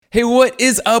Hey, what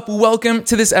is up? Welcome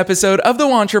to this episode of the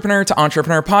Entrepreneur to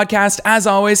Entrepreneur podcast. As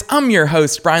always, I'm your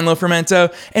host, Brian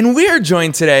Lofermento, and we are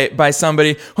joined today by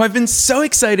somebody who I've been so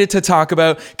excited to talk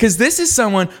about because this is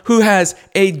someone who has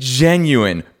a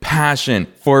genuine passion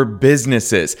for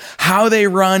businesses, how they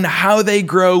run, how they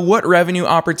grow, what revenue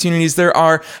opportunities there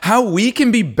are, how we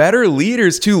can be better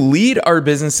leaders to lead our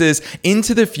businesses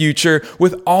into the future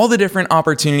with all the different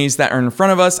opportunities that are in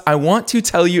front of us. I want to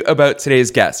tell you about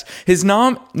today's guest. His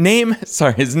name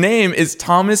is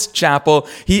Thomas Chappell.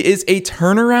 He is a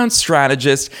turnaround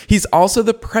strategist. He's also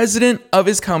the president of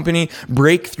his company,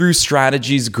 Breakthrough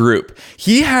Strategies Group.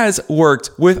 He has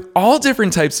worked with all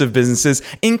different types of businesses,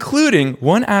 including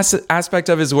one aspect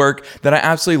of his work that I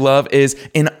absolutely love is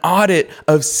an audit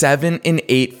of 7 and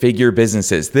 8 figure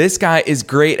businesses. This guy is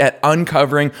great at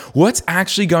uncovering what's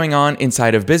actually going on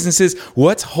inside of businesses,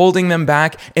 what's holding them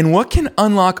back, and what can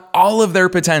unlock all of their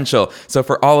potential. So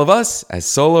for all of us as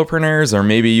solopreneurs, or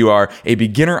maybe you are a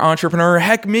beginner entrepreneur,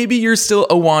 heck, maybe you're still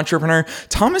a wantrepreneur,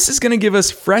 Thomas is going to give us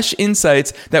fresh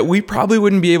insights that we probably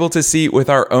wouldn't be able to see with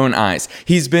our own eyes.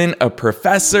 He's been a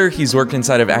professor. He's worked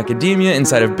inside of academia,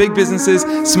 inside of big businesses,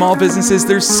 small businesses.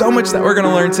 There's so much that we're going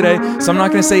to learn today, so I'm not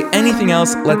going to say anything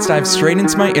else. Let's dive straight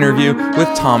into my interview with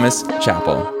Thomas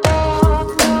Chappell.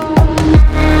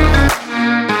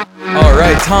 All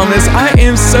right, Thomas, I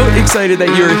am so excited that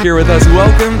you are here with us.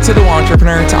 Welcome to the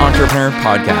Entrepreneur to Entrepreneur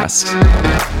podcast.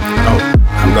 Oh,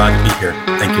 I'm glad to be here.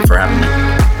 Thank you for having me.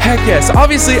 Heck yes.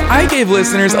 Obviously, I gave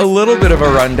listeners a little bit of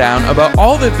a rundown about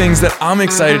all the things that I'm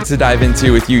excited to dive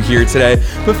into with you here today.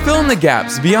 But fill in the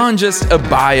gaps beyond just a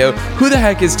bio. Who the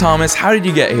heck is Thomas? How did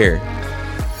you get here?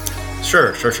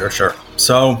 Sure.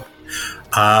 So,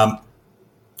 I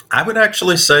would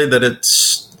actually say that it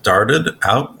started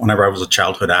out whenever I was a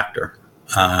childhood actor.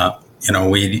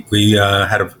 We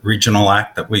had a regional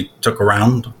act that we took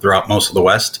around throughout most of the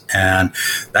West, and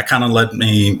that kind of led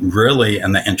me really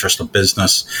in the interest of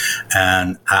business.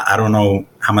 And I don't know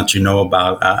how much you know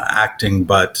about acting,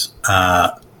 but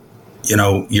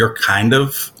you're kind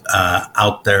of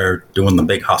out there doing the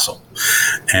big hustle.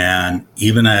 And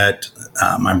even at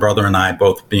my brother and I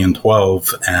both being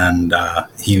 12, and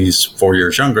he's 4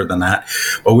 years younger than that,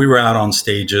 but we were out on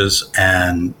stages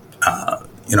and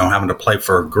having to play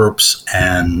for groups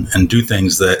and do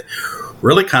things that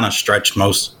really kind of stretched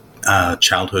most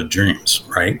childhood dreams,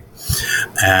 right?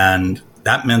 And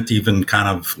that meant even kind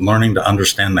of learning to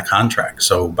understand the contract.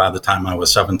 So by the time I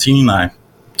was 17, I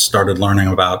started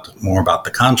learning more about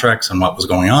the contracts and what was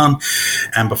going on.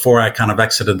 And before I kind of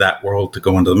exited that world to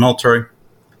go into the military,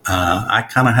 I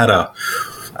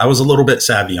was a little bit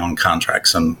savvy on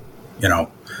contracts and,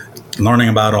 learning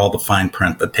about all the fine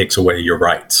print that takes away your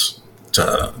rights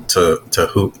to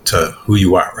who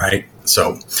you are, right?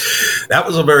 So that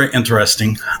was a very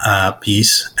interesting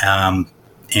piece, and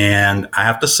I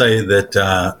have to say that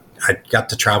I got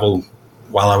to travel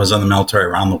while I was in the military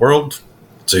around the world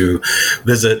to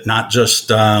visit not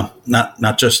just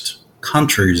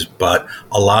countries, but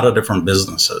a lot of different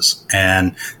businesses.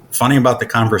 And funny about the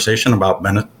conversation about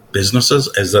businesses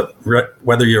is that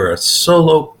whether you're a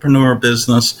solopreneur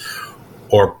business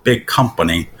or big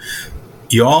company,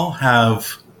 you all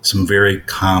have some very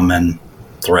common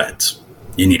threads.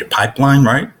 You need a pipeline,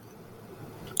 right?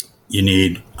 You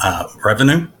need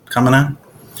revenue coming in.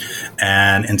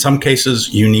 And in some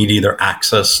cases, you need either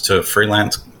access to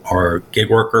freelance or gig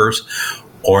workers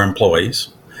or employees.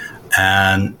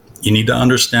 And you need to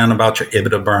understand about your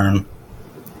EBITDA burn,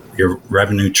 your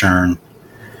revenue churn,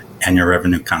 and your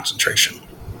revenue concentration.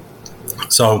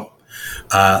 So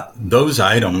those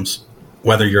items,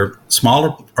 whether you're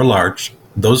small or large,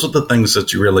 those are the things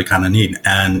that you really kind of need.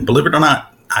 And believe it or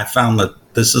not, I found that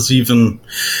this is even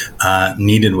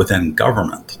needed within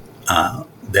government.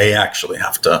 They actually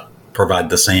have to provide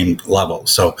the same level.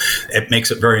 So it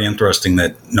makes it very interesting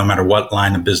that no matter what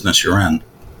line of business you're in,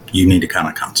 you need to kind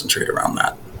of concentrate around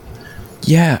that.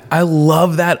 Yeah, I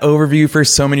love that overview for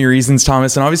so many reasons,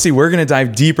 Thomas. And obviously, we're going to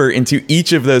dive deeper into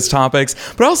each of those topics.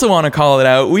 But I also want to call it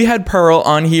out. We had Pearl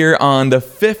on here on the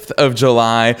 5th of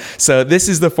July. So this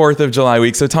is the 4th of July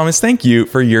week. So Thomas, thank you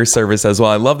for your service as well.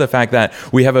 I love the fact that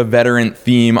we have a veteran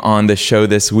theme on the show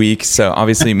this week. So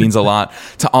obviously, it means a lot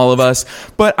to all of us.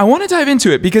 But I want to dive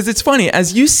into it because it's funny.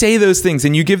 As you say those things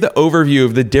and you give the overview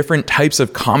of the different types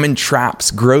of common traps,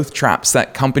 growth traps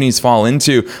that companies fall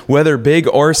into, whether big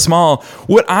or small,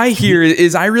 what I hear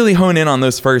is I really hone in on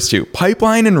those first two,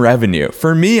 pipeline and revenue.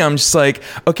 For me, I'm just like,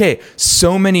 okay,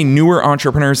 so many newer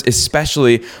entrepreneurs,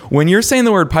 especially when you're saying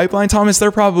the word pipeline, Thomas, they're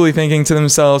probably thinking to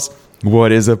themselves,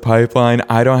 What is a pipeline?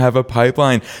 I don't have a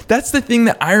pipeline. That's the thing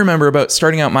that I remember about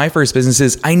starting out my first business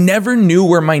is I never knew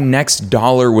where my next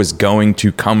dollar was going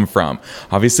to come from.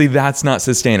 Obviously, that's not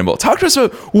sustainable. Talk to us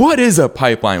about what is a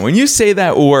pipeline? When you say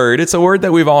that word, it's a word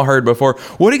that we've all heard before.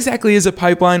 What exactly is a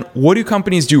pipeline? What do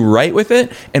companies do right with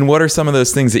it? And what are some of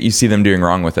those things that you see them doing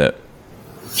wrong with it?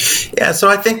 Yeah, so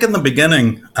I think in the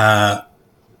beginning, a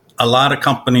lot of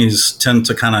companies tend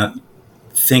to kind of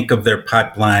think of their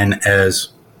pipeline as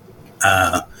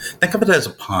think of it as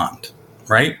a pond,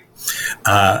 right?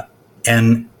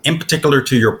 And in particular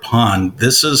to your pond,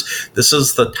 this is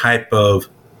the type of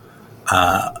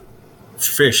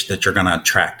fish that you're going to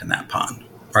attract in that pond,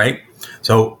 right?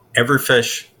 So every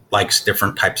fish likes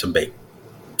different types of bait.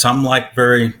 Some like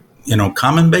very,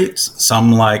 common baits,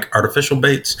 some like artificial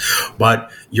baits,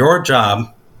 but your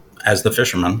job as the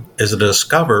fisherman is to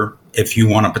discover if you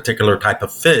want a particular type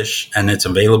of fish and it's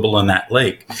available in that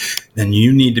lake, then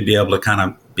you need to be able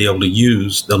to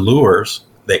use the lures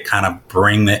that kind of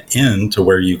bring it in to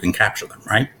where you can capture them,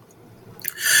 right?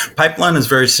 Pipeline is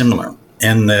very similar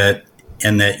in that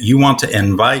you want to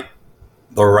invite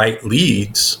the right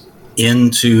leads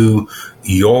into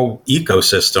your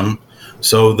ecosystem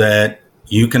so that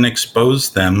you can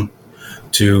expose them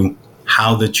to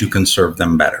how that you can serve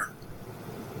them better,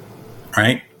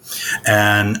 right?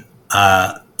 And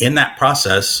in that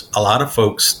process, a lot of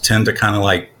folks tend to kind of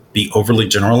like be overly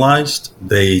generalized.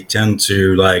 They tend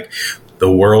to like the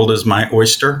world is my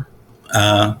oyster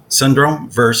syndrome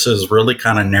versus really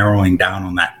kind of narrowing down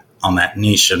on that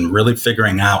niche and really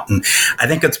figuring out. And I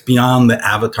think it's beyond the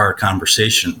avatar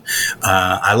conversation.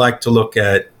 I like to look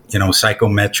at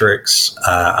psychometrics.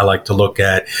 I like to look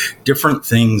at different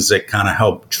things that kind of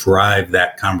help drive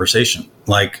that conversation.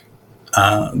 Like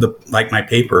my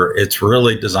paper, it's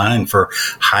really designed for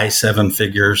high 7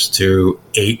 figures to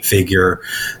 8-figure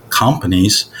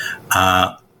companies.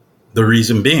 The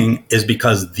reason being is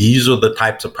because these are the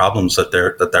types of problems that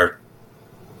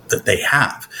they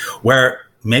have. Where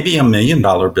maybe $1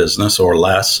 million business or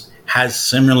less has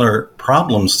similar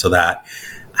problems to that.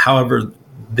 However,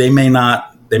 they may not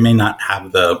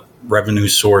have the revenue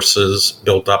sources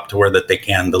built up to where that they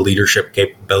can, the leadership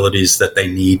capabilities that they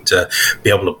need to be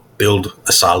able to build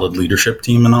a solid leadership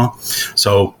team and all.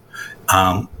 So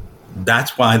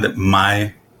that's why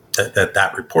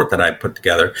that report that I put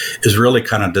together is really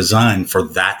kind of designed for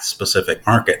that specific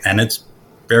market. And it's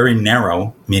very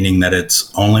narrow, meaning that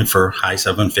it's only for high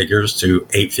 7 figures to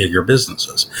 8-figure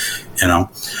businesses, and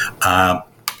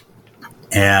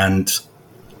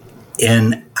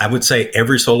I would say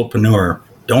every solopreneur,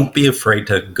 don't be afraid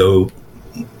to go,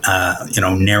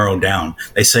 narrow down.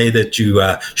 They say that you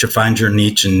should find your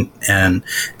niche and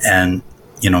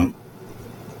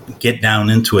get down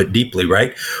into it deeply,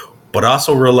 right? But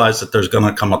also realize that there's going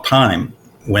to come a time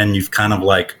when you've kind of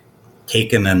like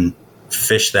taken and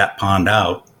fished that pond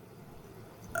out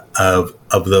of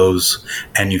those,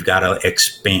 and you've got to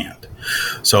expand.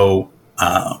 So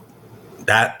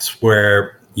that's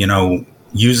where,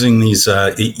 using these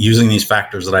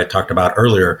factors that I talked about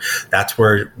earlier, that's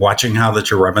where watching how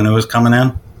that your revenue is coming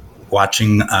in,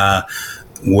 watching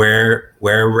where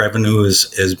revenue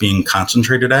is being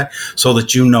concentrated at, so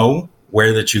that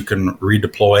where that you can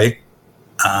redeploy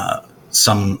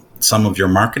some of your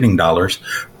marketing dollars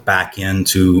back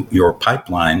into your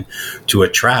pipeline to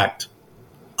attract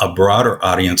a broader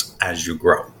audience as you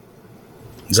grow.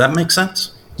 Does that make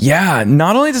sense? Yeah,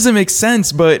 not only does it make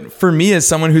sense, but for me as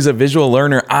someone who's a visual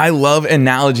learner, I love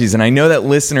analogies. And I know that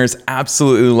listeners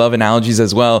absolutely love analogies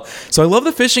as well. So I love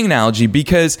the fishing analogy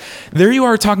because there you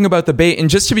are talking about the bait. And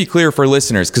just to be clear for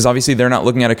listeners, because obviously they're not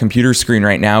looking at a computer screen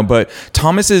right now, but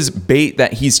Thomas's bait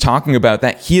that he's talking about,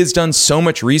 that he has done so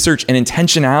much research and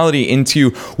intentionality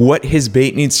into what his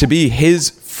bait needs to be.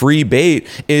 His free bait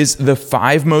is the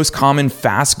 5 most common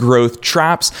fast growth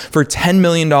traps for $10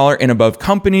 million and above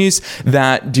companies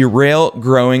that derail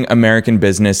growing American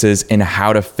businesses and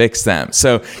how to fix them.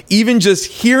 So even just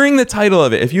hearing the title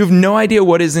of it, if you have no idea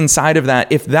what is inside of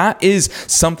that, if that is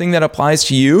something that applies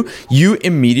to you, you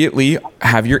immediately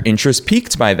have your interest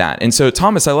piqued by that. And so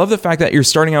Thomas, I love the fact that you're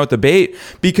starting out with the bait,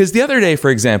 because the other day, for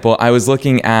example, I was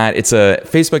looking at, it's a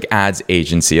Facebook ads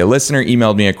agency. A listener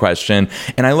emailed me a question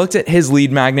and I looked at his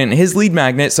lead magnet. And his lead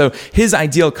magnet, so his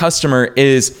ideal customer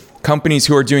is companies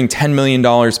who are doing $10 million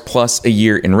plus a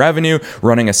year in revenue,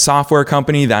 running a software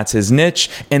company, that's his niche,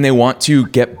 and they want to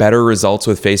get better results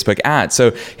with Facebook ads.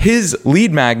 So his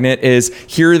lead magnet is,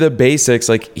 here are the basics,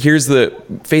 like here's the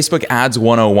Facebook ads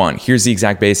 101, here's the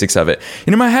exact basics of it.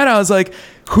 And in my head, I was like,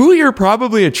 who you're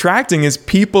probably attracting is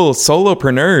people,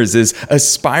 solopreneurs, is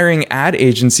aspiring ad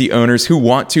agency owners who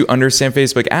want to understand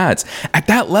Facebook ads. At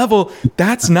that level,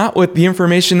 that's not what the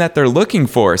information that they're looking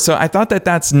for. So I thought that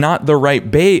that's not the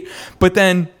right bait. But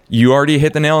then you already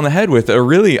hit the nail on the head with a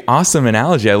really awesome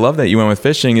analogy. I love that you went with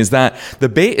fishing, is that the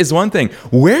bait is one thing.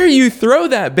 Where you throw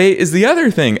that bait is the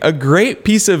other thing. A great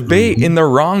piece of bait in the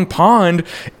wrong pond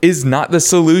is not the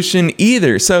solution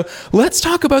either. So let's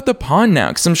talk about the pond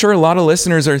now, because I'm sure a lot of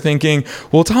listeners are thinking,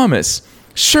 well, Thomas,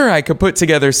 sure, I could put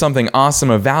together something awesome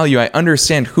of value. I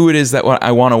understand who it is that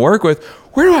I want to work with.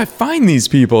 Where do I find these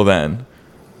people then?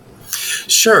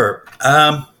 Sure.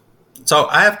 So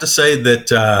I have to say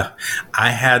that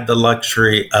I had the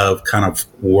luxury of kind of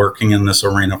working in this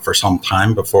arena for some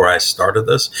time before I started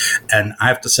this. And I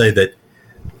have to say that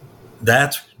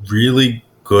that's really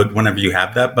good whenever you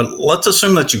have that. But let's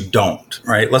assume that you don't,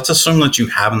 right? Let's assume that you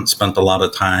haven't spent a lot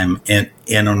of time in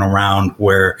and around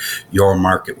where your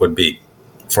market would be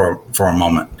for a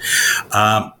moment.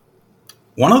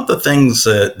 One of the things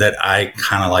that I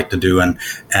kind of like to do, and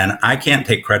I can't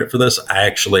take credit for this. I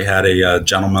actually had a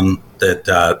gentleman that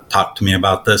talked to me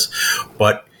about this,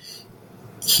 but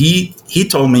he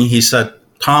told me, he said,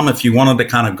 Tom, if you wanted to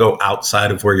kind of go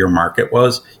outside of where your market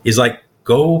was, he's like,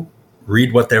 go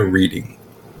read what they're reading.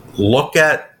 Look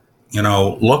at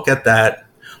that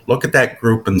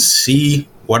group and see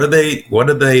what are they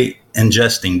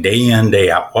ingesting day in,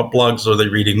 day out? What blogs are they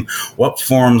reading? What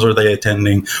forums are they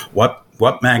attending? What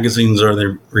magazines are they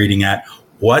reading at?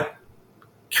 What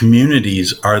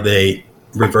communities are they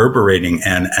reverberating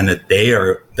in, and that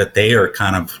they are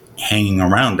kind of hanging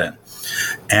around in?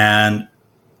 And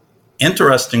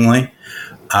interestingly,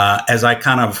 as I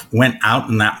kind of went out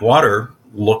in that water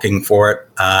looking for it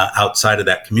outside of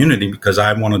that community, because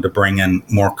I wanted to bring in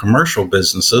more commercial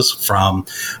businesses from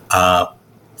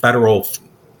federal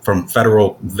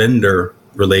vendor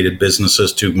related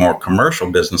businesses to more commercial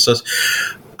businesses,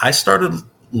 I started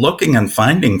looking and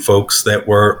finding folks that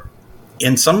were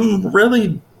in some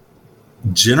really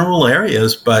general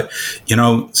areas, but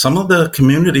some of the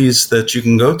communities that you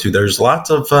can go to, there's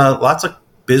lots of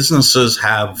businesses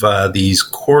have these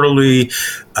quarterly,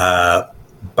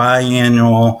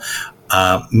 biannual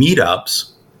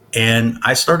meetups, and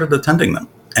I started attending them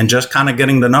and just kind of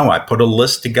getting to know. I put a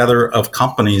list together of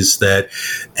companies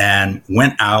and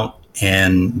went out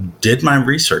and did my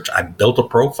research. I built a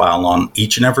profile on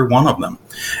each and every one of them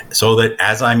so that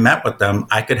as I met with them,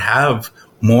 I could have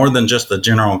more than just a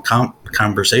general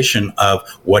conversation of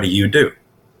what do you do?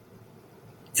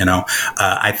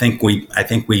 I think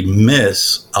we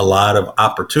miss a lot of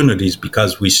opportunities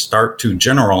because we start too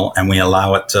general and we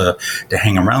allow it to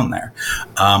hang around there.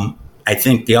 I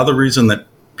think the other reason that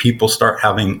people start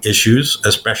having issues,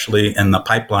 especially in the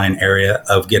pipeline area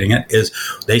of getting it, is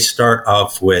they start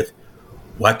off with,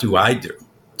 what do I do?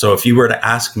 So if you were to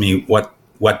ask me, what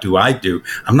do I do?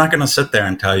 I'm not going to sit there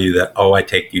and tell you that, I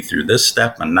take you through this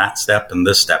step and that step and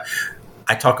this step.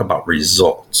 I talk about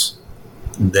results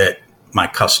that my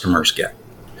customers get.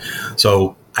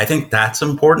 So I think that's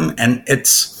important. And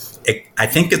I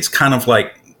think it's kind of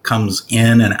like comes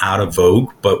in and out of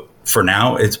vogue, but for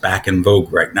now, it's back in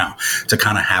vogue right now to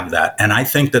kind of have that. And I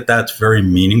think that that's very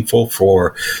meaningful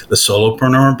for the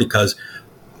solopreneur, because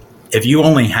if you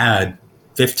only had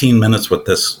 15 minutes with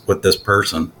this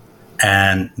person,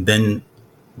 and then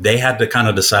they had to kind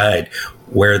of decide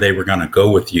where they were going to go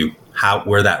with you,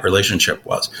 where that relationship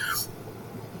was,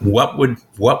 what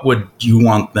would you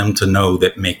want them to know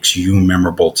that makes you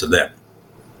memorable to them?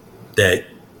 That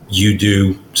you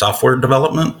do software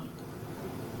development,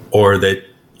 or that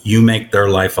you make their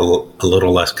life a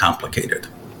little less complicated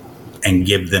and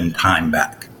give them time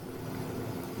back?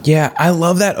 Yeah, I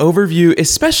love that overview,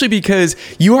 especially because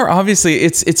you are obviously,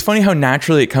 it's funny how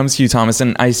naturally it comes to you, Thomas.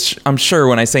 And I'm sure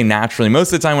when I say naturally,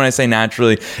 most of the time when I say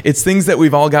naturally, it's things that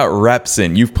we've all got reps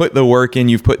in. You've put the work in,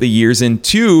 you've put the years in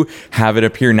to have it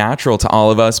appear natural to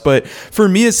all of us. But for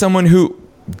me, as someone who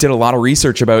did a lot of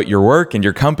research about your work and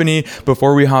your company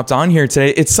before we hopped on here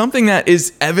today, it's something that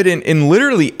is evident in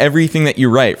literally everything that you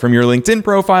write, from your LinkedIn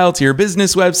profile to your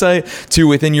business website to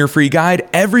within your free guide.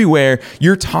 Everywhere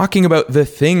you're talking about the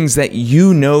things that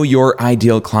your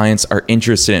ideal clients are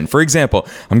interested in. For example,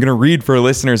 I'm going to read for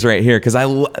listeners right here, because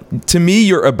to me,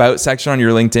 your about section on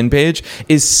your LinkedIn page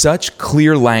is such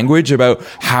clear language about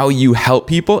how you help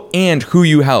people and who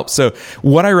you help. So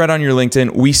what I read on your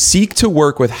LinkedIn: we seek to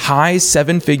work with high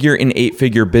 7-figure and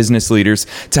 8-figure business leaders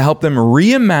to help them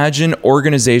reimagine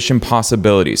organization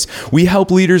possibilities. We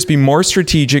help leaders be more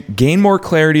strategic, gain more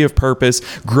clarity of purpose,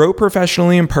 grow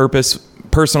professionally and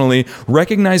personally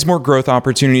recognize more growth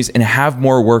opportunities and have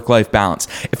more work-life balance.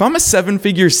 If I'm a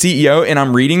 7-figure CEO and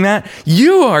I'm reading that,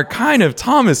 you are kind of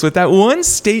Thomas with that one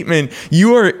statement.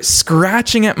 You are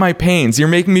scratching at my pains. You're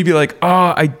making me be like,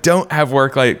 oh, I don't have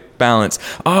work-life balance.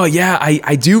 Oh yeah,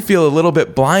 I do feel a little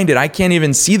bit blinded. I can't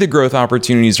even see the growth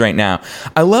opportunities right now.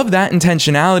 I love that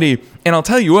intentionality. And I'll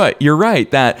tell you what, you're right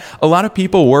that a lot of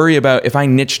people worry about if I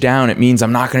niche down, it means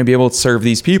I'm not going to be able to serve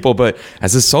these people. But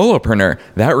as a solopreneur,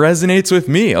 that resonates with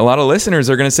me. A lot of listeners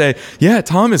are going to say, yeah,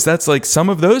 Thomas, that's like some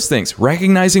of those things,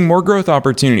 recognizing more growth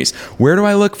opportunities. Where do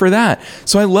I look for that?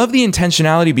 So I love the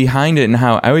intentionality behind it and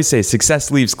how I always say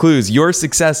success leaves clues. Your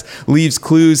success leaves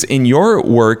clues in your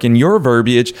work, in your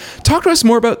verbiage. Talk to us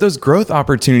more about those growth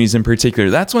opportunities in particular.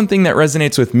 That's one thing that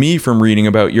resonates with me from reading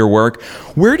about your work.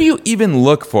 Where do you even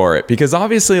look for it? Because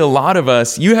obviously a lot of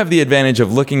us, you have the advantage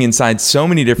of looking inside so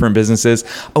many different businesses.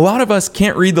 A lot of us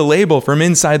can't read the label from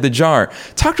inside the jar.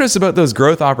 Talk to us about those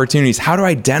growth opportunities, how to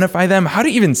identify them, how to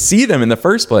even see them in the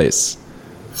first place.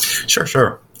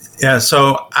 Sure. Yeah,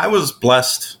 so I was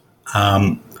blessed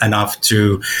enough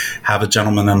to have a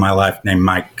gentleman in my life named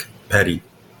Mike Petty.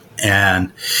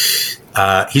 And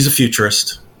he's a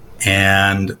futurist.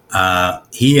 And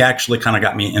he actually kind of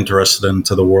got me interested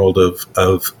into the world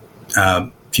of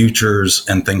futures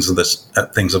and things of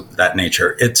that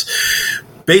nature. It's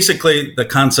basically the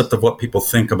concept of what people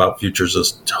think about futures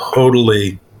is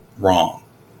totally wrong.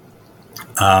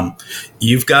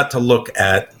 You've got to look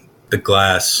at the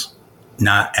glass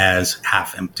not as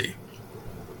half empty.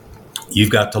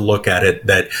 You've got to look at it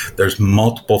that there's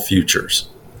multiple futures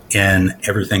in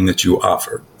everything that you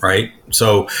offer, right?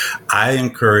 So I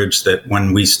encourage that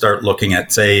when we start looking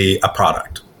at, say, a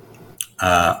product,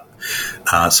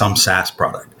 some SaaS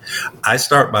product, I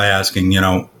start by asking,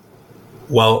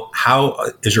 well,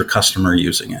 how is your customer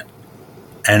using it?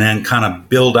 And then kind of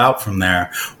build out from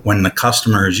there when the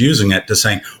customer is using it to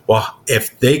saying, well,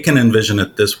 if they can envision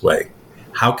it this way,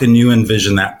 how can you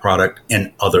envision that product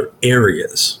in other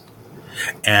areas?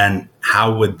 And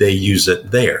how would they use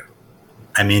it there?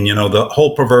 I mean, the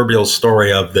whole proverbial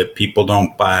story of that people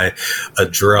don't buy a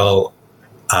drill,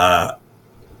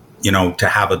 to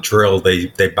have a drill,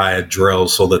 they buy a drill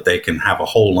so that they can have a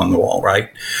hole in the wall, right?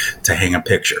 To hang a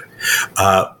picture.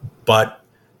 But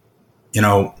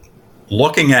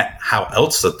looking at how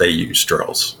else that they use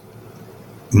drills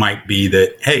might be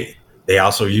that, hey, they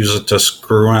also use it to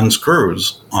screw in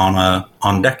screws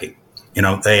on decking.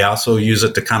 They also use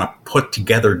it to kind of put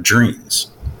together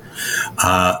dreams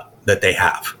that they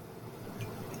have.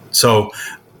 So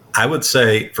I would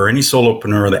say for any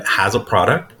solopreneur that has a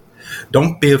product,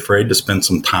 don't be afraid to spend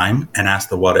some time and ask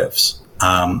the what ifs.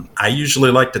 I usually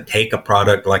like to take a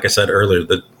product, like I said earlier,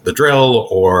 the drill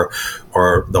or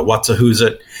the what's a who's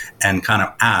it, and kind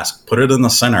of ask, put it in the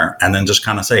center, and then just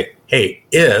kind of say, hey,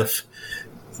 if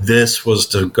this was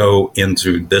to go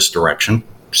into this direction,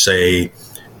 say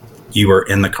you were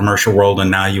in the commercial world and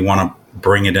now you want to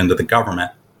bring it into the government,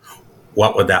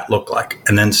 what would that look like?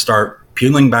 And then start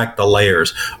peeling back the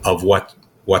layers of what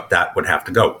that would have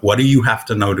to go. What do you have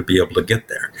to know to be able to get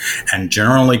there? And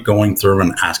generally going through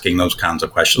and asking those kinds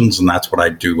of questions. And that's what I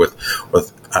do with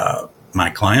my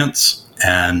clients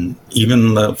and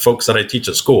even the folks that I teach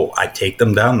at school. I take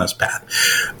them down this path.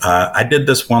 I did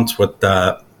this once with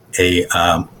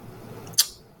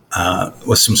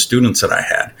with some students that I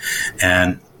had,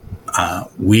 and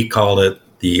we called it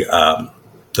the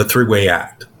three-way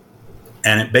act.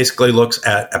 And it basically looks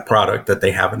at a product that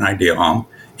they have an idea on.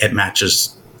 It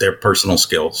matches their personal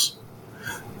skills,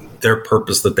 their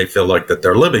purpose that they feel like that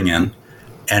they're living in.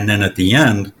 And then at the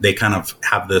end, they kind of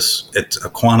have this, it's a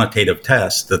quantitative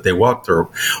test that they walk through,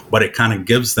 but it kind of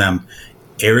gives them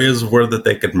areas where that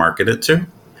they could market it to.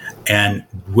 And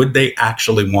would they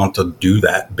actually want to do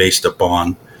that based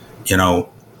upon,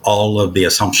 all of the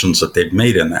assumptions that they've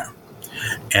made in there?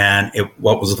 And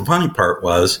what was the funny part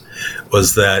was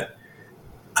that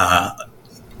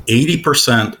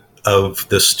 80% of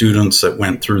the students that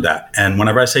went through that, and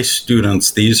whenever I say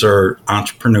students, these are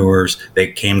entrepreneurs.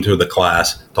 They came to the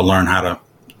class to learn how to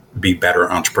be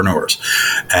better entrepreneurs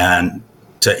and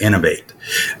to innovate.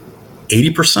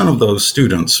 80% of those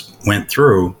students went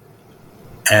through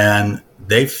and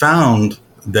they found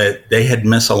that they had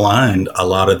misaligned a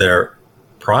lot of their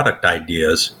product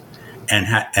ideas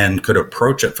and could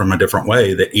approach it from a different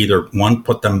way that either, one,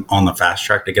 put them on the fast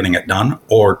track to getting it done,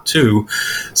 or two,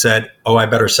 said, oh, I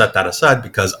better set that aside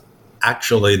because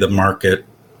actually the market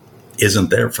isn't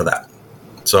there for that.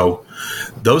 So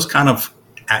those kind of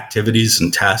activities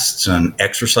and tests and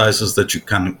exercises that you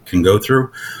kind of can go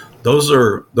through, those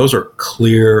are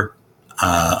clear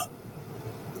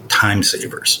time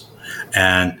savers.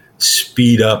 And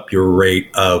speed up your rate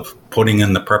of putting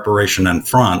in the preparation in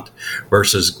front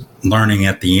versus learning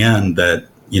at the end that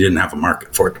you didn't have a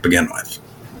market for it to begin with.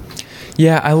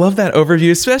 Yeah, I love that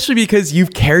overview, especially because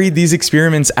you've carried these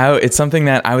experiments out. It's something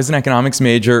that I was an economics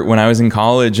major when I was in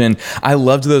college, and I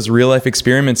loved those real life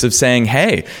experiments of saying,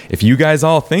 hey, if you guys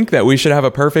all think that we should have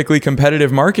a perfectly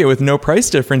competitive market with no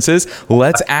price differences,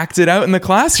 let's act it out in the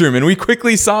classroom. And we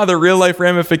quickly saw the real life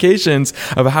ramifications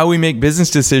of how we make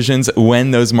business decisions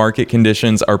when those market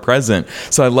conditions are present.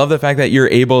 So I love the fact that you're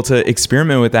able to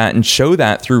experiment with that and show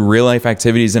that through real life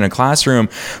activities in a classroom.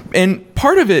 And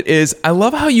part of it is, I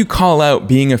love how you call out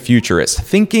being a futurist,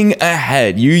 thinking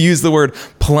ahead. You use the word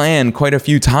plan quite a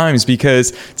few times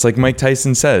because it's like Mike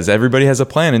Tyson says, everybody has a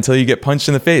plan until you get punched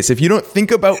in the face. If you don't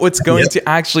think about what's going to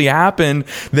actually happen,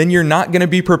 then you're not going to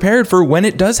be prepared for when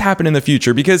it does happen in the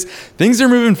future, because things are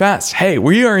moving fast. Hey,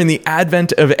 we are in the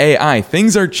advent of AI.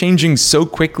 Things are changing so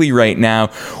quickly right now,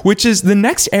 which is the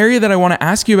next area that I want to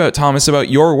ask you about, Thomas, about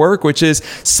your work, which is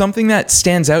something that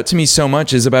stands out to me so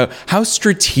much, is about how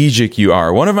strategic you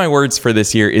are. One of my words for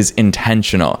this year is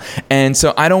intentional. And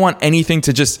so I don't want anything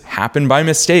to just happen by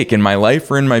mistake in my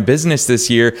life or in my business this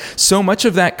year. So much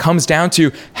of that comes down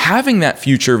to having that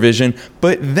future vision,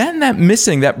 but then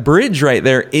that bridge right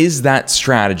there is that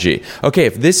strategy. Okay,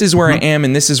 if this is where I am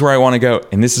and this is where I want to go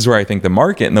and this is where I think the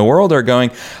market and the world are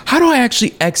going, how do I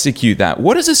actually execute that?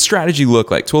 What does a strategy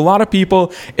look like? To a lot of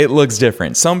people, it looks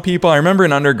different. Some people, I remember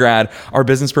in undergrad, our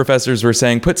business professors were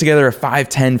saying, put together a 5,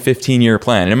 10, 15-year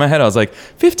plan. And in my head, I was like,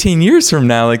 15 years from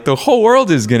now, like the whole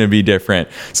world is going to be different.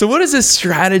 So what does a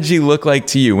strategy look like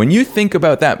to you? When you think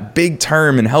about that big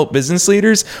term and help business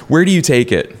leaders, where do you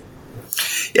take it?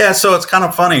 Yeah, so it's kind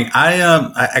of funny.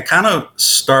 I kind of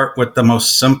start with the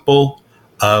most simple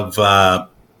of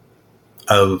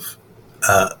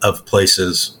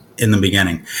places in the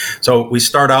beginning. So we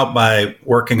start out by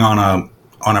working on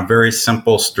a very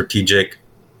simple strategic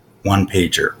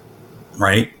one-pager,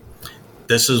 right?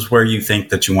 This is where you think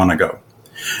that you want to go.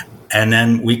 And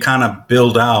then we kind of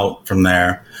build out from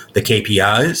there the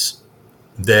KPIs,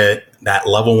 that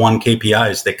level 1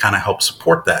 KPIs that kind of help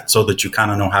support that, so that you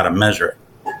kind of know how to measure it.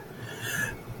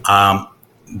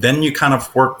 Then you kind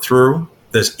of work through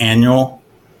this annual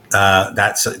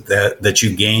that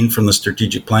you gained from the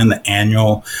strategic plan, the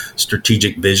annual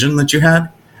strategic vision that you had.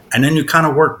 And then you kind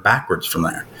of work backwards from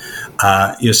there.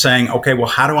 You're saying, okay, well,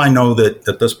 how do I know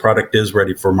that this product is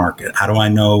ready for market? How do I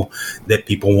know that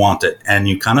people want it? And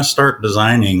you kind of start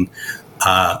designing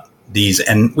these,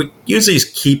 and we use these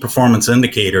key performance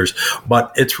indicators,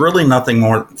 but it's really nothing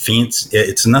more fancy.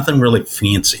 It's nothing really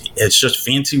fancy. It's just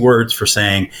fancy words for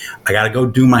saying, I got to go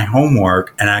do my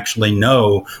homework and actually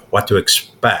know what to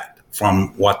expect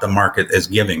from what the market is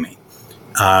giving me.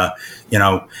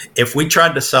 If we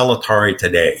tried to sell Atari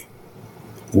today,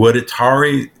 would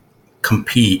Atari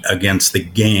compete against the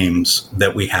games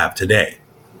that we have today?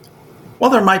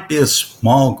 Well, there might be a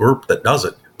small group that does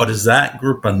it, but is that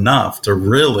group enough to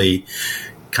really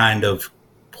kind of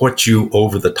put you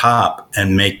over the top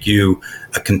and make you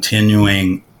a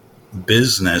continuing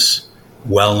business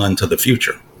well into the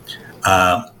future?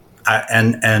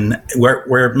 And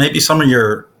where maybe some of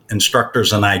your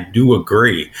instructors and I do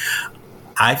agree,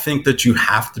 I think that you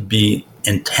have to be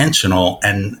intentional.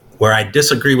 And where I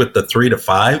disagree with the 3 to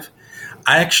 5,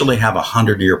 I actually have a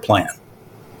 100-year plan.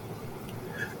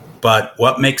 But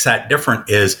what makes that different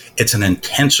is it's an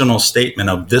intentional statement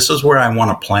of, this is where I want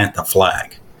to plant the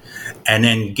flag. And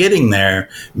then getting there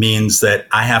means that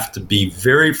I have to be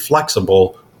very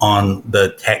flexible on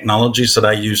the technologies that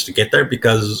I use to get there,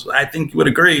 because I think you would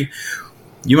agree,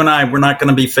 you and I, we're not going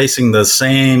to be facing the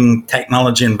same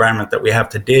technology environment that we have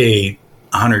today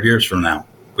 100 years from now.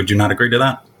 Would you not agree to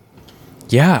that?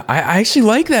 Yeah, I actually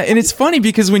like that. And it's funny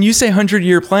because when you say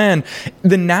 100-year plan,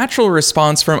 the natural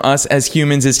response from us as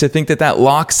humans is to think that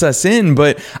locks us in.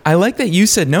 But I like that you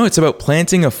said, no, it's about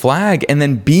planting a flag and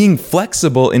then being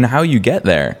flexible in how you get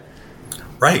there.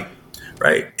 Right.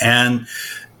 And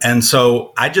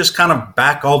so I just kind of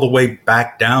back all the way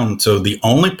back down. So the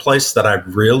only place that I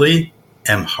really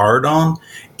am hard on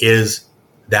is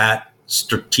that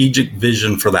strategic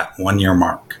vision for that 1-year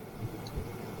mark.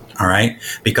 All right.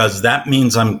 Because that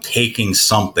means I'm taking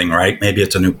something, right? Maybe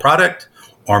it's a new product,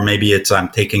 or maybe it's I'm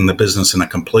taking the business in a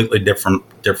completely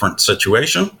different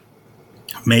situation.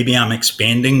 Maybe I'm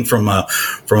expanding from a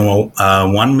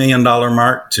 $1 million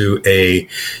mark to a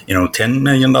 $10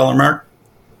 million mark.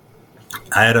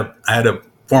 I had a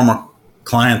former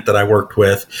client that I worked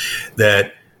with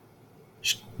that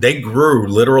they grew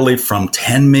literally from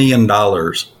 $10 million to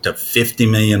 $50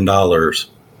 million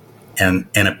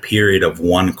in a period of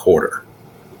 1 quarter.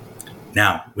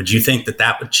 Now, would you think that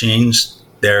that would change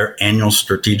their annual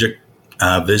strategic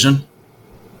vision?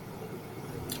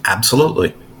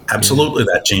 Absolutely. Absolutely,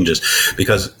 that changes,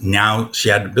 because now she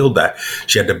had to build that.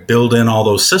 She had to build in all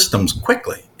those systems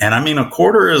quickly. And I mean, a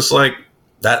quarter is like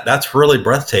that. That's really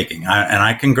breathtaking. And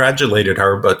I congratulated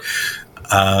her, but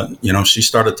she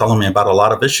started telling me about a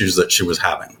lot of issues that she was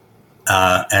having.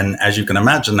 And as you can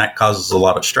imagine, that causes a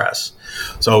lot of stress.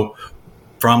 So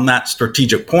from that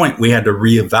strategic point, we had to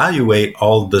reevaluate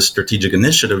all the strategic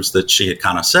initiatives that she had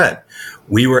kind of said.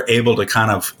 We were able to kind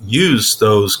of use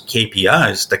those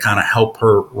KPIs to kind of help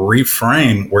her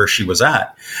reframe where she was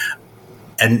at,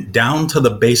 and down to the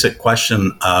basic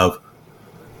question of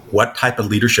what type of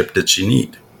leadership did she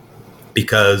need?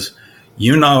 Because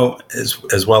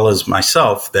as well as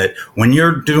myself, that when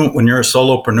you're a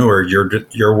solopreneur,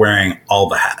 you're wearing all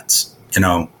the hats,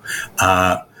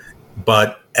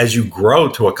 but as you grow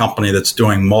to a company that's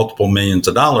doing multiple millions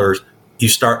of dollars, you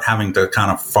start having to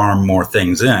kind of farm more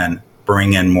things in,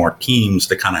 bring in more teams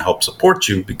to kind of help support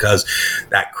you, because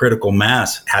that critical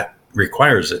mass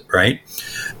requires it, right?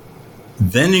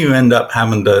 Then you end up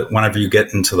having to, whenever you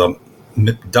get into the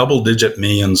double-digit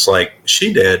millions like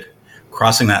she did,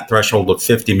 crossing that threshold of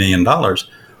 $50 million,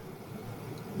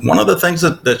 one of the things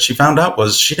that she found out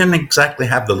was she didn't exactly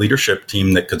have the leadership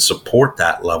team that could support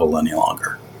that level any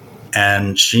longer.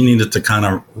 And she needed to kind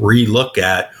of relook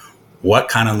at what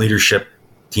kind of leadership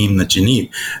team that you need.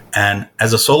 And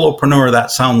as a solopreneur, that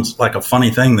sounds like a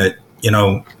funny thing that,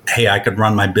 hey, I could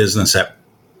run my business at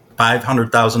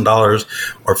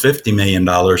 $500,000 or $50 million.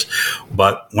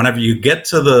 But whenever you get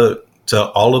to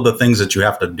all of the things that you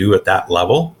have to do at that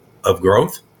level of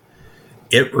growth,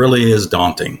 it really is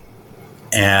daunting.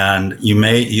 And you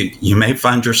may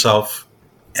find yourself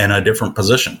in a different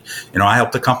position. I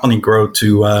helped the company grow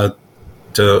to a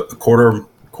quarter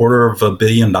of $1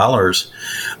 billion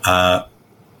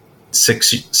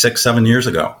 7 years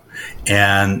ago,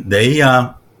 and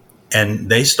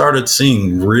they started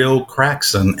seeing real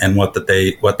cracks in what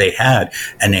they had,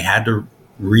 and they had to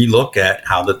relook at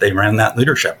how that they ran that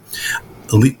leadership.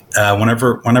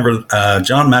 Whenever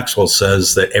John Maxwell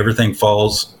says that everything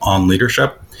falls on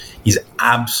leadership, he's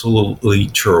absolutely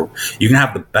true. You can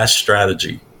have the best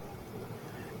strategy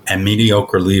and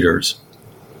mediocre leaders,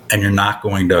 and you're not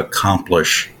going to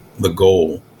accomplish the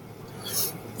goal.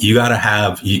 You got to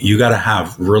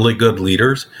have really good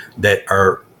leaders that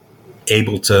are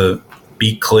able to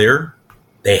be clear.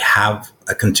 They have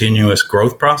a continuous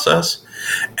growth process,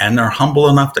 and they're humble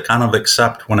enough to kind of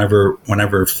accept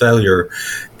whenever failure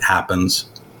happens,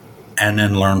 and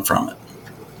then learn from it.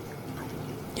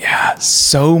 Yeah,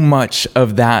 so much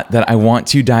of that I want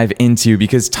to dive into,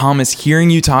 because Thomas,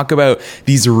 hearing you talk about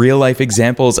these real life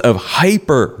examples of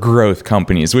hyper growth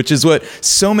companies, which is what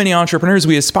so many entrepreneurs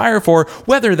we aspire for,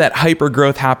 whether that hyper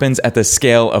growth happens at the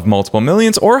scale of multiple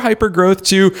millions or hyper growth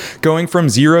to going from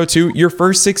zero to your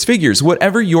first six figures,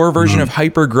 whatever your version of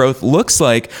hyper growth looks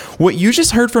like. What you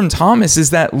just heard from Thomas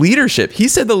is that leadership. He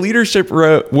said the leadership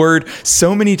word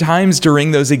so many times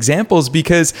during those examples,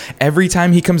 because every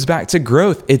time he comes back to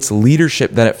growth, it's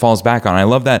leadership that it falls back on. I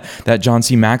love that John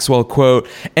C. Maxwell quote.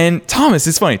 And Thomas,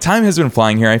 it's funny, time has been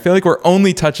flying here. I feel like we're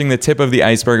only touching the tip of the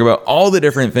iceberg about all the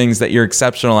different things that you're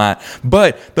exceptional at.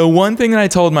 But the one thing that I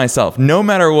told myself, no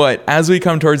matter what, as we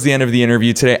come towards the end of the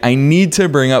interview today, I need to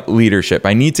bring up leadership.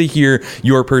 I need to hear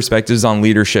your perspectives on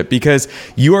leadership, because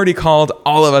you already called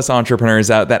all of us entrepreneurs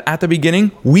out that at the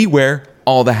beginning, we wear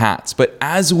all the hats. But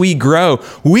as we grow,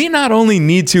 we not only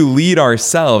need to lead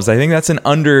ourselves. I think that's an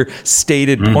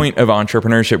understated point of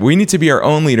entrepreneurship. We need to be our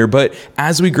own leader, but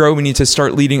as we grow, we need to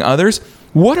start leading others.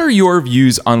 What are your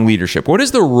views on leadership? What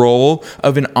is the role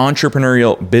of an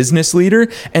entrepreneurial business leader?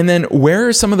 And then where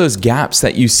are some of those gaps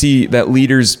that you see that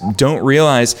leaders don't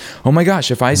realize, oh my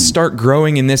gosh, if I start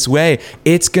growing in this way,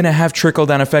 it's going to have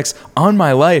trickle-down effects on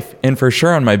my life and for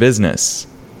sure on my business?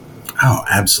 Oh,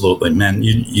 absolutely, man.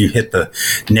 You hit the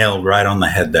nail right on the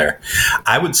head there.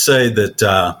 I would say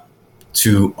that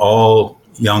to all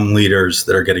young leaders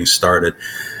that are getting started,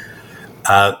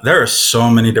 there are so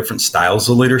many different styles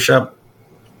of leadership.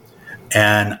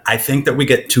 And I think that we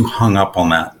get too hung up on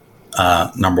that,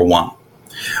 number one.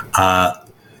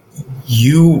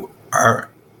 You're going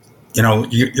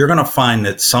to find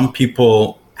that some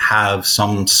people have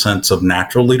some sense of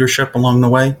natural leadership along the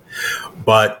way,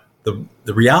 but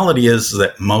the reality is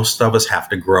that most of us have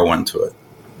to grow into it.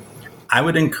 I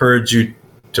would encourage you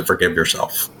to forgive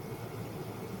yourself.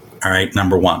 All right,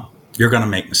 number one, you're going to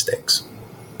make mistakes.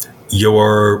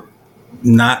 You're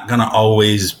not going to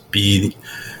always be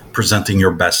presenting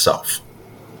your best self,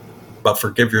 but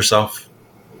forgive yourself.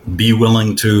 Be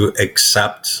willing to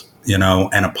accept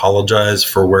and apologize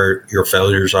for where your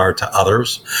failures are to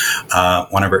others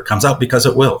whenever it comes out, because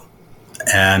it will.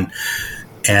 And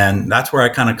that's where I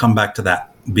kind of come back to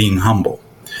that being humble.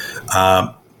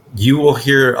 You will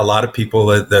hear a lot of people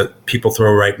that people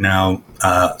throw right now,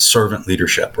 servant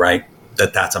leadership, right?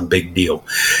 That's a big deal.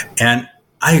 And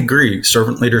I agree,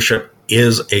 servant leadership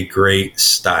is a great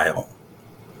style,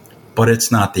 but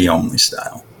it's not the only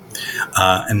style.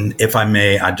 And if I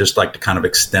may, I'd just like to kind of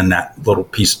extend that little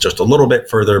piece just a little bit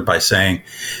further by saying,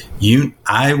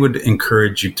 I would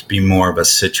encourage you to be more of a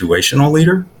situational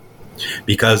leader,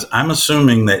 because I'm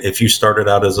assuming that if you started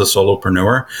out as a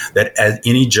solopreneur, that as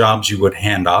any jobs you would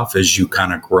hand off as you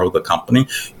kind of grow the company,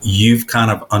 you've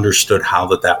kind of understood how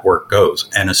that work goes.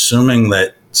 And assuming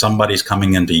that somebody's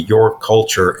coming into your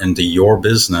culture, into your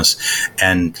business,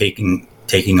 and taking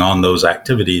on those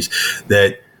activities,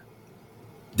 that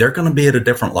they're going to be at a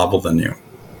different level than you.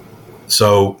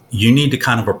 So you need to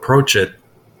kind of approach it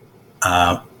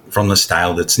from the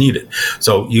style that's needed.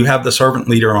 So you have the servant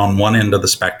leader on one end of the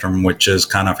spectrum, which is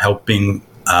kind of helping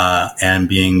and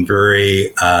being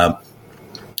very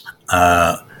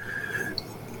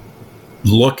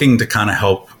looking to kind of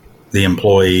help the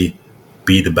employee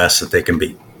be the best that they can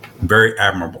be. Very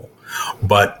admirable.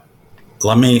 But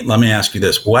let me ask you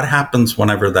this. What happens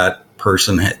whenever that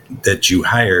person that you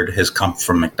hired has come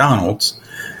from McDonald's,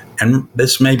 and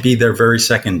this may be their very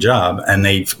second job, and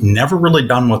they've never really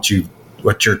done what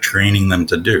you're training them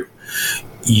to do?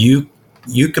 You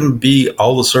can be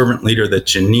all the servant leader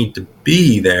that you need to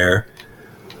be there,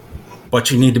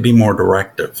 but you need to be more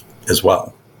directive as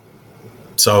well.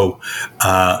 So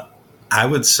I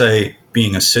would say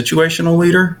being a situational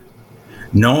leader,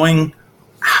 knowing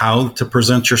how to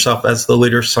present yourself as the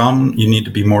leader. Some you need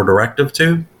to be more directive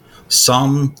to.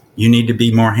 Some you need to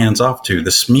be more hands-off to. The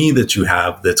SME that you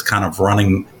have that's kind of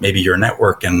running maybe your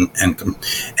network and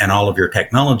all of your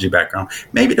technology background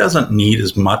maybe doesn't need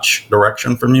as much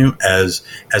direction from you as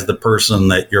the person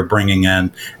that you're bringing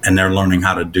in and they're learning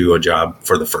how to do a job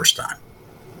for the first time.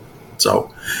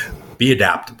 So be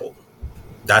adaptable.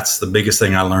 That's the biggest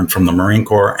thing I learned from the Marine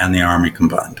Corps and the Army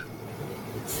combined.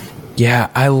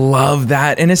 Yeah, I love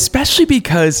that. And especially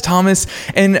because, Thomas,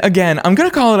 and again, I'm going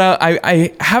to call it out.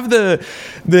 I have the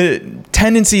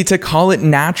tendency to call it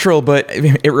natural, but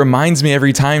it reminds me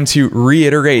every time to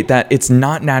reiterate that it's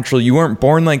not natural. You weren't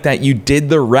born like that. You did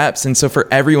the reps. And so for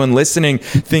everyone listening,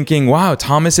 thinking, wow,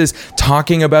 Thomas is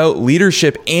talking about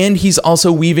leadership, and he's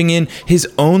also weaving in his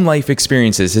own life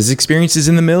experiences, his experiences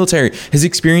in the military, his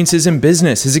experiences in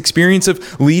business, his experience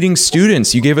of leading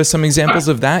students. You gave us some examples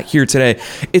of that here today.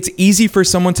 It's easy for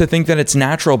someone to think that it's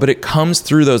natural, but it comes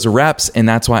through those reps. And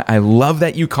that's why I love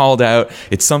that you called out.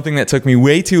 It's something that took me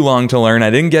way too long to learn. I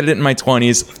didn't get it in my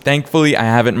 20s. Thankfully, I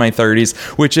have it in my 30s,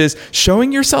 which is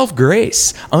showing yourself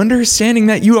grace, understanding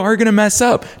that you are going to mess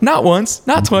up. Not once,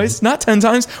 not twice, not 10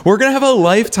 times. We're going to have a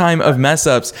lifetime of mess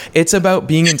ups. It's about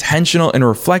being intentional and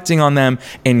reflecting on them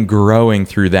and growing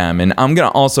through them. And I'm going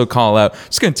to also call out,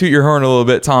 just going to toot your horn a little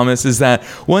bit, Thomas, is that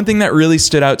one thing that really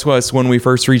stood out to us when we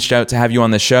first reached out to have you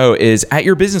on the show is at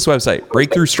your business website,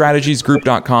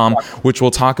 breakthroughstrategiesgroup.com, which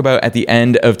we'll talk about at the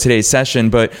end of today's session.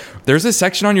 But there's a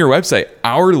section on your website,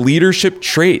 our leadership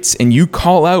traits, and you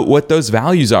call out what those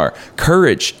values are: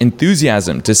 courage,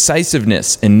 enthusiasm,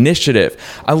 decisiveness, initiative.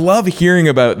 I love hearing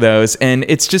about those, and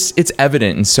it's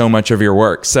evident in so much of your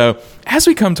work. So as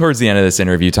we come towards the end of this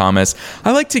interview, Thomas,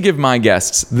 I like to give my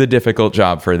guests the difficult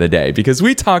job for the day, because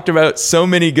we talked about so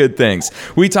many good things.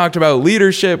 We talked about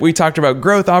leadership. We talked about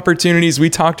growth opportunities. We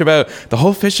talked about the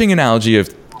whole fishing analogy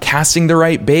of casting the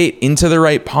right bait into the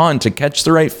right pond to catch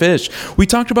the right fish. We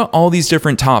talked about all these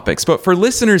different topics, but for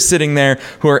listeners sitting there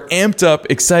who are amped up,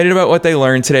 excited about what they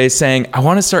learned today, saying, I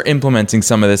want to start implementing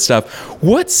some of this stuff,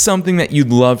 what's something that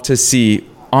you'd love to see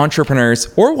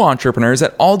entrepreneurs or entrepreneurs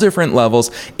at all different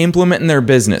levels implement in their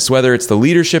business, whether it's the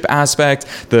leadership aspect,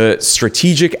 the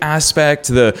strategic aspect,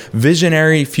 the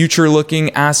visionary, future-looking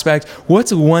aspect?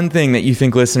 What's one thing that you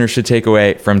think listeners should take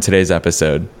away from today's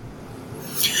episode?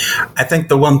 I think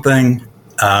the one thing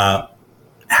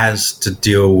has to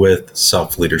deal with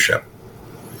self-leadership.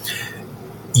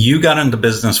 You got into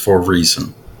business for a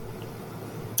reason.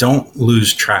 Don't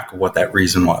lose track of what that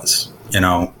reason was.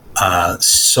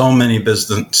 So many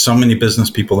business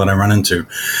people that I run into,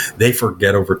 they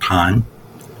forget over time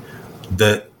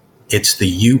that it's the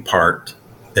you part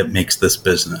that makes this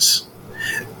business.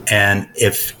 And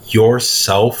if your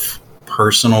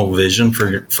personal vision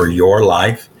for your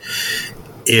life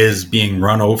is being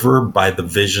run over by the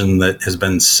vision that has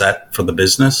been set for the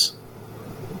business,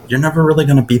 you're never really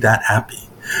going to be that happy.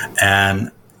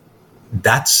 And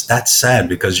that's sad,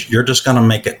 because you're just going to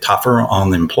make it tougher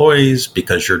on the employees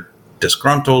because you're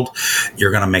disgruntled.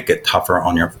 You're going to make it tougher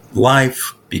on your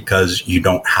life because you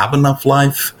don't have enough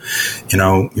life.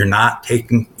 You're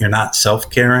not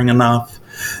self-caring enough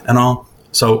and all.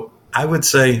 So I would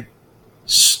say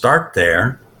start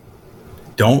there.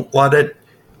 Don't let it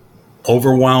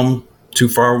overwhelm too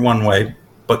far one way,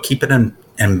 but keep it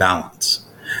in balance,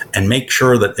 and make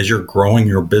sure that as you're growing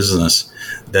your business,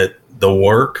 that the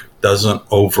work doesn't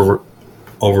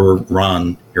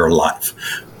overrun your life.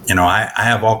 I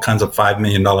have all kinds of $5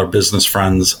 million business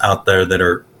friends out there that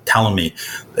are telling me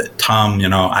that, Tom,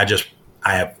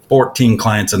 I have 14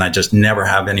 clients and I just never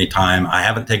have any time. I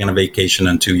haven't taken a vacation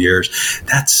in 2 years.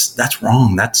 That's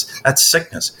wrong. That's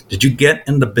sickness. Did you get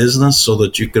into business so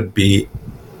that you could be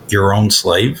your own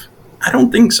slave? I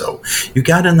don't think so. You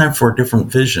got in there for a different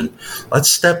vision. Let's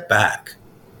step back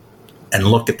and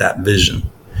look at that vision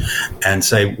and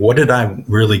say, what did I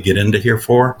really get into here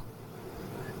for?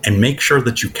 And make sure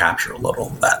that you capture a little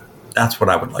of that. That's what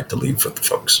I would like to leave with the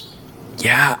folks.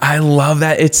 Yeah, I love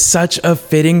that. It's such a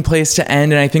fitting place to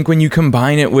end. And I think when you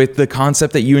combine it with the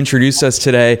concept that you introduced us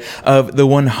today of the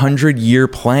 100-year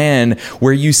plan,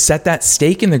 where you set that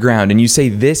stake in the ground and you say,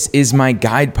 this is my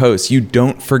guidepost. You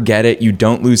don't forget it. You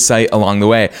don't lose sight along the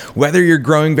way. Whether you're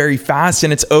growing very fast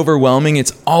and it's overwhelming,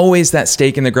 it's always that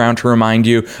stake in the ground to remind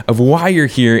you of why you're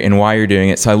here and why you're doing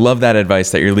it. So I love that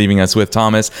advice that you're leaving us with,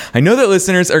 Thomas. I know that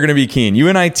listeners are going to be keen. You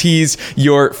and I teased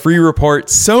your free report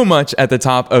so much at the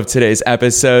top of today's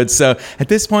episode. So at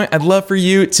this point, I'd love for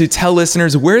you to tell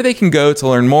listeners where they can go to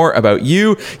learn more about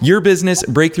you, your business,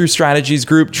 Breakthrough Strategies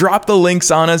Group. Drop the links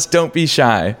on us. Don't be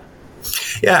shy.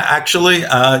 Yeah, actually,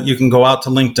 you can go out to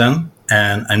LinkedIn,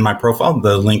 and in my profile,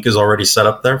 the link is already set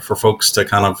up there for folks to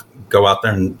kind of go out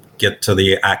there and get to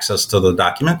the access to the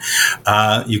document.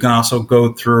 You can also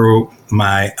go through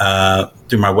my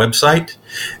website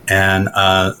and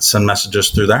send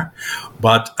messages through there.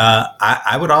 But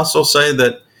I would also say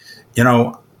that,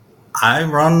 I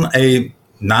run a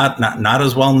not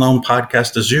as well-known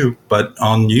podcast as you, but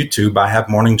on YouTube, I have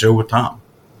Morning Joe with Tom.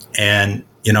 And,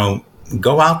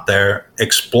 go out there,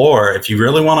 explore. If you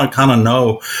really want to kind of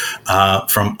know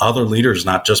from other leaders,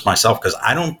 not just myself, because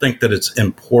I don't think that it's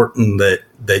important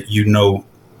that you know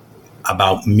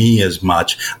about me as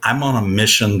much. I'm on a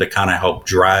mission to kind of help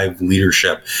drive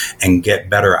leadership and get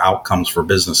better outcomes for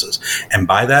businesses. And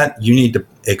by that, you need to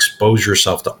expose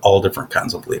yourself to all different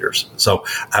kinds of leaders. So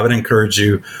I would encourage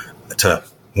you to,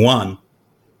 one,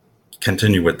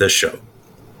 continue with this show,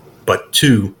 but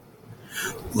two,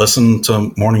 listen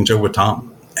to Morning Joe with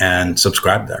Tom and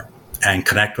subscribe there and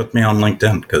connect with me on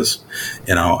LinkedIn, because,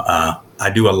 I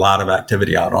do a lot of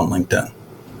activity out on LinkedIn.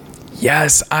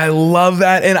 Yes, I love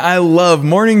that. And I love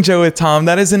Morning Joe with Tom.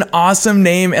 That is an awesome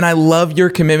name. And I love your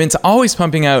commitment to always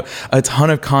pumping out a ton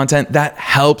of content that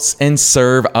helps and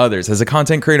serve others. As a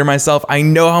content creator myself, I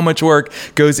know how much work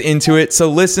goes into it. So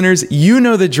listeners, you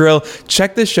know the drill.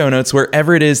 Check the show notes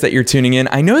wherever it is that you're tuning in.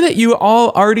 I know that you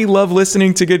all already love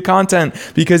listening to good content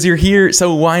because you're here.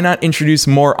 So why not introduce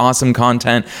more awesome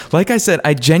content? Like I said,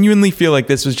 I genuinely feel like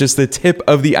this was just the tip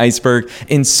of the iceberg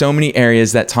in so many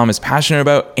areas that Tom is passionate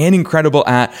about and incredible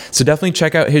at. So definitely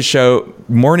check out his show,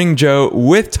 Morning Joe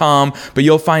with Tom, but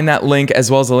you'll find that link as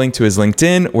well as a link to his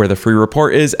LinkedIn where the free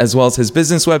report is, as well as his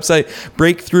business website,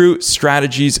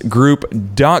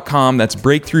 breakthroughstrategiesgroup.com. That's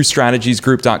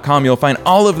breakthroughstrategiesgroup.com. You'll find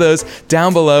all of those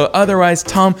down below. Otherwise,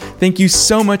 Tom, thank you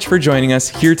so much for joining us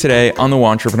here today on the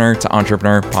Wantrepreneur to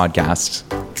Entrepreneur podcast.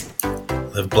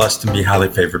 Live blessed and be highly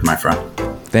favored, my friend.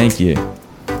 Thank you.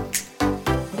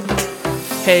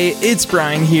 Hey, it's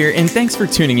Brian here, and thanks for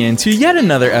tuning in to yet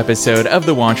another episode of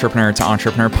the Wantrepreneur to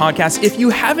Entrepreneur podcast. If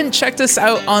you haven't checked us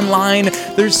out online,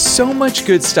 there's so much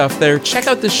good stuff there. Check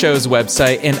out the show's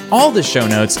website and all the show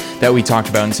notes that we talked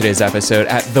about in today's episode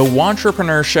at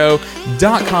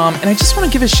thewantrepreneurshow.com. And I just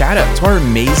want to give a shout out to our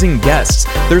amazing guests.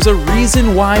 There's a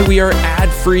reason why we are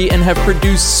ad-free and have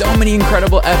produced so many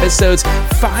incredible episodes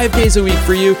 5 days a week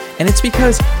for you, and it's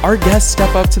because our guests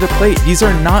step up to the plate. These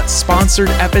are not sponsored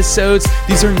episodes.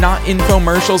 These are not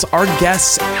infomercials. Our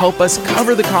guests help us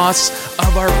cover the costs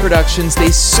of our productions. They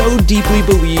so deeply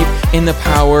believe in the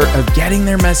power of getting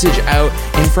their message out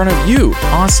in front of you,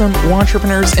 awesome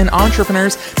entrepreneurs and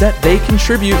entrepreneurs, that they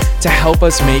contribute to help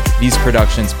us make these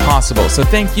productions possible. So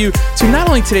thank you to not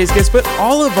only today's guests, but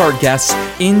all of our guests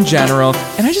in general.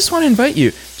 And I just want to invite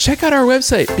you, check out our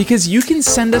website because you can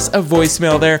send us a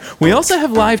voicemail there. We also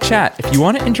have live chat. If you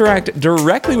want to interact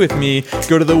directly with me,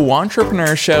 go to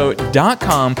thewantrepreneurshow.com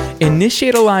chappell.com,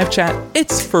 initiate a live chat.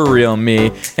 It's for real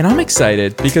me. And I'm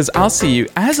excited because I'll see you,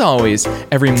 as always,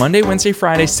 every Monday, Wednesday,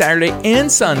 Friday, Saturday,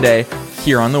 and Sunday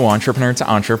here on the Wantrepreneur to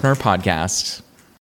Entrepreneur podcast.